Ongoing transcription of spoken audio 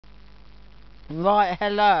Right,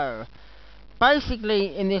 hello.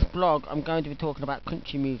 Basically, in this blog, I'm going to be talking about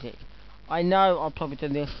country music. I know I've probably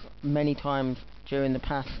done this many times during the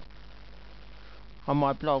past on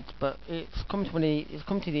my blogs, but it's come to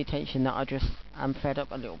the attention that I just am fed up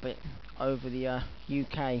a little bit over the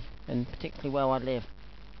UK and particularly where I live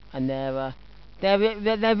and their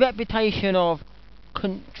reputation of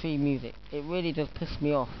country music. It really does piss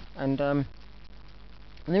me off. And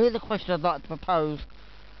there is a question I'd like to propose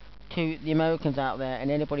to the Americans out there and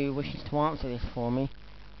anybody who wishes to answer this for me.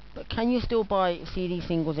 But can you still buy CD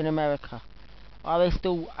singles in America? Are they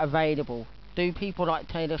still available? Do people like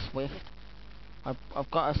Taylor Swift? I've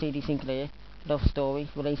got a CD single here, Love Story,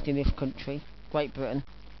 released in this country, Great Britain.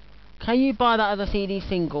 Can you buy that as a CD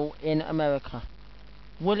single in America?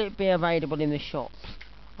 Will it be available in the shops?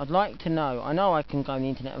 I'd like to know. I know I can go on the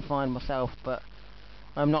internet and find myself, but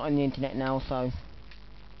I'm not on the internet now, so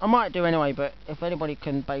I might do anyway. But if anybody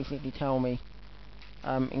can basically tell me,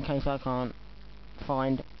 in case I can't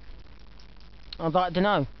find, I'd like to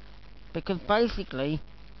know, because basically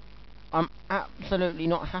I'm absolutely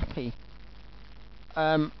not happy.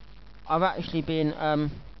 I've actually been I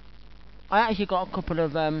actually got a couple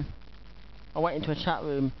of I went into a chat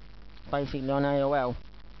room basically on AOL,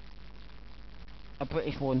 a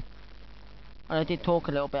British one, and I did talk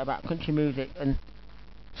a little bit about country music and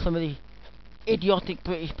some of the idiotic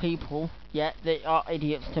British people, yeah, they are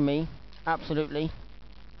idiots to me, absolutely,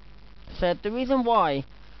 said the reason why,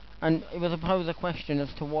 and it was posed a question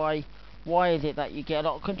as to why is it that you get a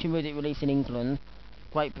lot of country music released in England,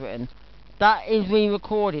 Great Britain, that is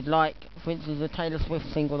re-recorded, like for instance the Taylor Swift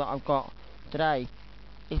single that I've got today.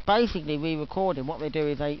 It's basically re-recorded. What they do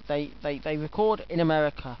is they record in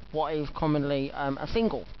America what is commonly a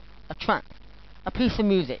single, a track, a piece of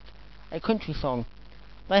music, a country song.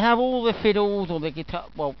 They have all the fiddles or the guitar,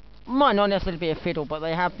 well, might not necessarily be a fiddle, but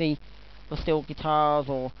they have the steel guitars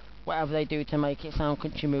or whatever they do to make it sound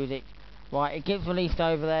country music. Right, it gets released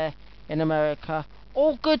over there in America.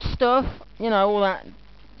 All good stuff, all that,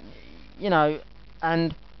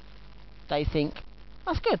 and they think,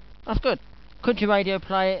 that's good. Country radio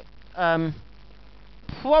play it,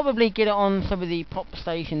 probably get it on some of the pop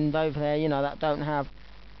stations over there, that don't have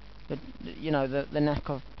the knack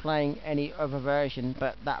of playing any other version,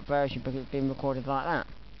 but that version because it's been recorded like that.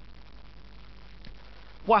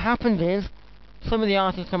 What happens is, some of the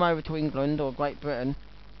artists come over to England or Great Britain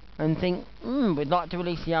and think, we'd like to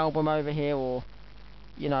release the album over here, or,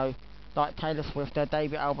 like Taylor Swift, her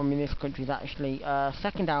debut album in this country is actually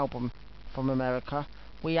second album from America.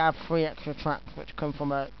 We have 3 extra tracks which come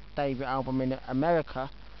from a debut album in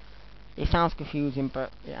America. It sounds confusing,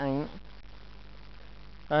 but it ain't.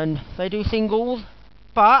 And they do singles,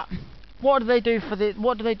 but what do they do for the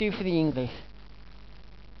English?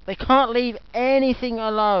 They can't leave anything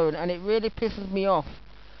alone, and it really pisses me off.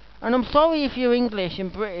 And I'm sorry if you're English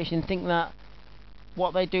and British and think that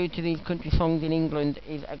what they do to these country songs in England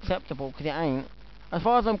is acceptable, because it ain't. As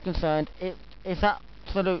far as I'm concerned, it's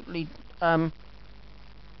absolutely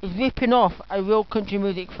is ripping off a real country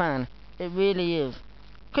music fan. It really is.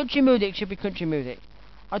 Country music should be country music.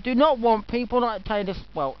 I do not want people like Taylor.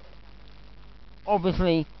 Well,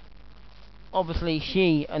 obviously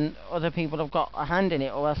she and other people have got a hand in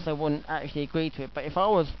it, or else they wouldn't actually agree to it. But if I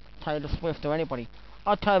was Taylor Swift or anybody,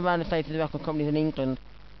 I'd turn around and say to the record companies in England,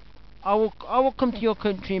 I will come to your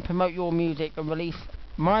country and promote your music and release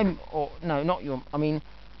my, or no, not your. I mean,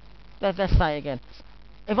 let's say it again.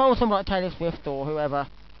 If I was someone like Taylor Swift or whoever,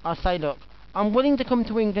 I'd say, look, I'm willing to come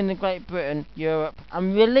to England and Great Britain, Europe,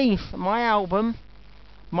 and release my album,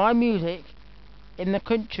 my music, in the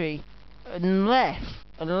country,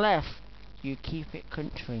 unless you keep it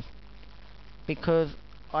country. Because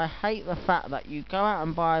I hate the fact that you go out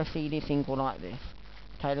and buy a CD single like this,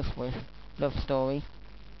 Taylor Swift, Love Story,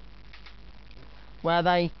 where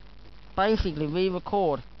they basically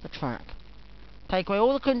re-record the track, take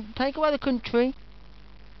away the country,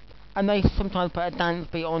 and they sometimes put a dance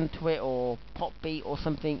beat onto it or pop beat or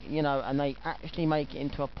something, and they actually make it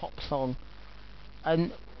into a pop song.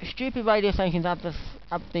 And stupid radio stations have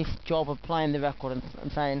this job of playing the record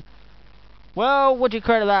and saying, well, would you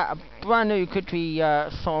credit that a brand new country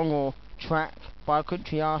song or track by a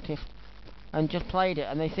country artist, and just played it,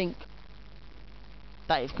 and they think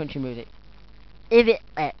that is country music. Is it?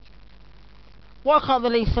 Why can't they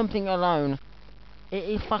leave something alone? It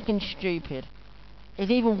is fucking stupid. It's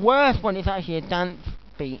even worse when it's actually a dance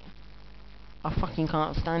beat. I fucking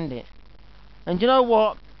can't stand it. And you know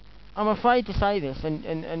what? I'm afraid to say this, and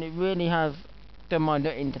it really has done my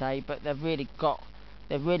nutting today, but they've really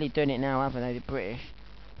done it now, haven't they, the British?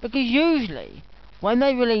 Because usually, when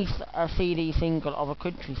they release a CD single of a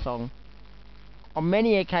country song, on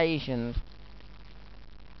many occasions,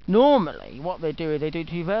 normally what they do is they do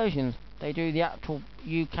two versions. They do the actual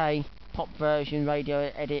UK pop version,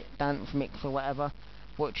 radio edit, dance mix or whatever,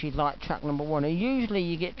 which is like track number 1. And usually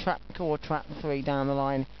you get track 2 or track 3 down the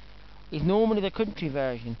line is normally the country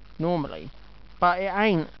version, normally. But it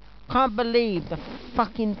ain't. Can't believe the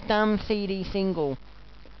fucking damn CD single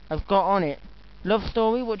has got on it Love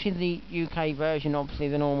Story, which is the UK version, obviously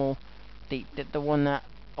the normal, the one that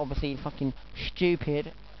obviously is fucking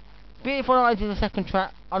stupid. Beautiful Eyes is the second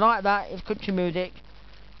track. I like that. It's country music.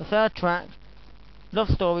 The third track, Love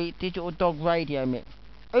Story, Digital Dog Radio Mix.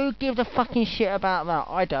 Who gives a fucking shit about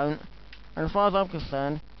that? I don't. And as far as I'm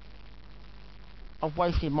concerned, I've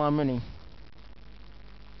wasted my money.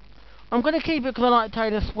 I'm going to keep it because I like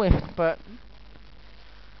Taylor Swift, but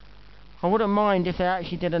I wouldn't mind if they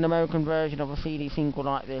actually did an American version of a CD single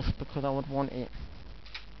like this, because I would want it.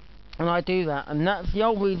 And I do that, and that's the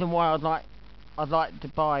whole reason why I'd like to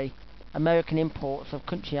buy American imports of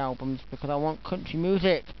country albums, because I want country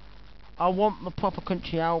music. I want the proper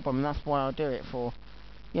country album, and that's why I do it for.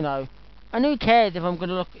 You know, and who cares if I'm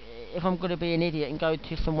gonna be an idiot and go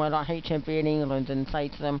to somewhere like HMV in England and say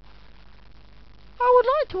to them, I would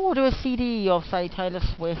like to order a CD of, say, Taylor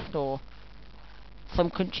Swift or some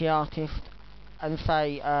country artist, and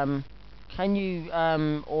say, can you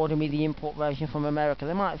order me the import version from America?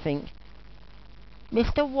 They might think,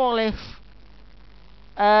 Mr. Wallace,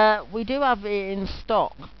 we do have it in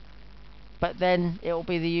stock, but then it'll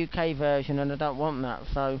be the UK version, and I don't want that.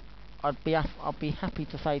 So I'd be happy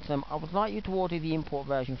to say to them, I would like you to order the import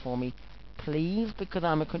version for me, please, because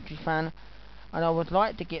I'm a country fan, and I would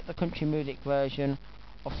like to get the country music version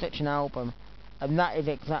of such an album, and that is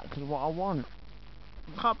exactly what I want.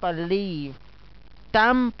 I can't believe,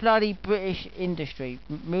 damn bloody British industry,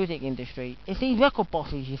 music industry. It's these record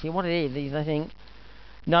bosses, you see. What it is they think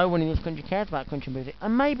no one in this country cares about country music,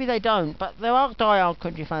 and maybe they don't, but there are die-hard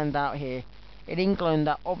country fans out here in England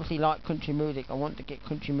that obviously like country music and want to get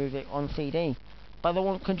country music on CD, but they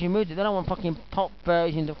want country music, they don't want fucking pop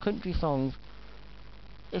versions of country songs.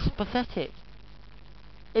 It's pathetic.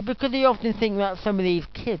 It's because they often think that some of these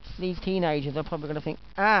kids, these teenagers, are probably going to think,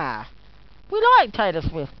 we like Taylor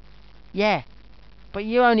Swift. Yeah, but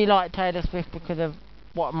you only like Taylor Swift because of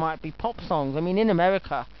what might be pop songs. I mean, in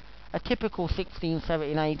America, a typical 16,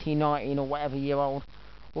 17, 18, 19 or whatever year old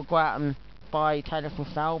will go out and buy Taylor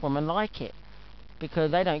Swift's album and like it,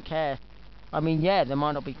 because they don't care. I mean, yeah, there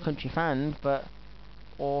might not be country fans,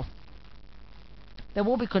 or there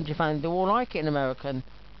will be country fans, they will like it in America, and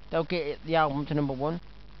they'll get the album to number 1.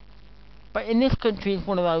 But in this country, it's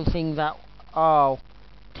one of those things that,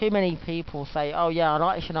 too many people say, oh yeah, I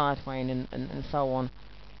like Shania Twain, and so on.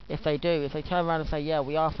 If they turn around and say, yeah,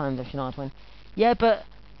 we are fans of Shania Twain. Yeah, but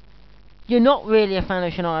you're not really a fan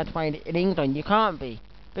of Shania Twain in England. You can't be,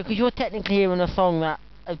 because you're technically hearing a song that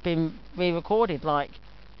has been re-recorded. Like,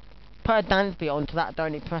 put a dance beat onto that,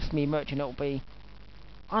 don't impress me much, and it'll be,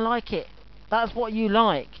 I like it. That's what you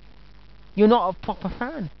like. You're not a proper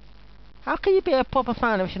fan. How can you be a proper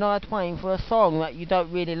fan of Shania Twain for a song that you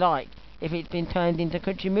don't really like, if it's been turned into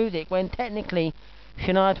country music, when technically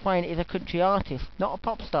Shania Twain is a country artist, not a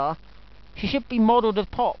pop star? She should be modelled as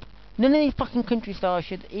pop. None of these fucking country stars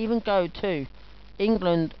should even go to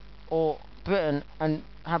England or Britain and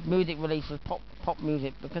have music releases pop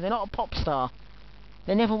music, because they're not a pop star.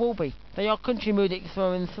 They never will be. They are country music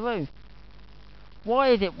through and through. Why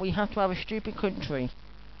is it we have to have a stupid country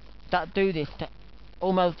that do this to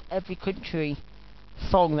almost every country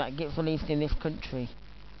song that gets released in this country?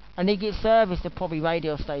 And it gets serviced to probably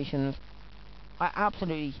radio stations. I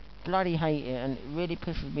absolutely bloody hate it, and it really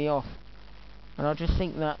pisses me off. And I just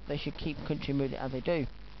think that they should keep country music as they do.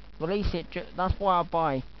 Release it, that's why I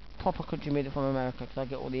buy proper country music from America, because I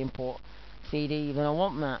get all the import CDs, and I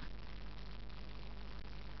want that.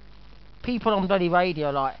 People on bloody radio,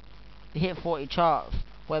 like the Hit 40 charts,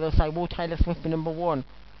 where they'll say, will Taylor Swift be number 1?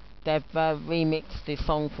 They've remixed this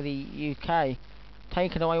song for the UK,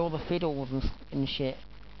 taken away all the fiddles and shit.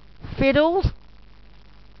 Fiddles?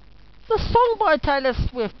 The song by Taylor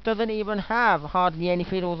Swift doesn't even have hardly any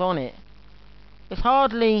fiddles on it. It's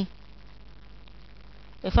hardly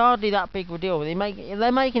that big of a deal.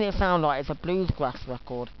 They're making it sound like it's a bluesgrass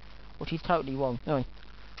record, which is totally wrong. Anyway,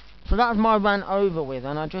 so that's my rant over with,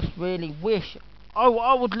 and I just really wish, I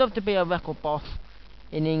would love to be a record boss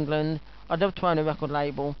in England. I'd love to own a record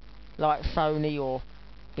label like Sony or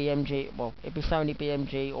BMG. Well, it'd be Sony,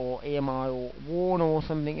 BMG, or EMI, or Warner, or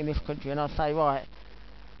something in this country, and I'd say, right,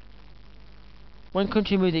 when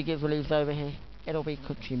country music gets released over here, it'll be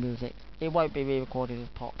country music. It won't be re-recorded as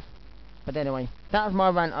pop. But anyway, that's my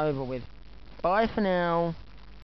rant over with. Bye for now.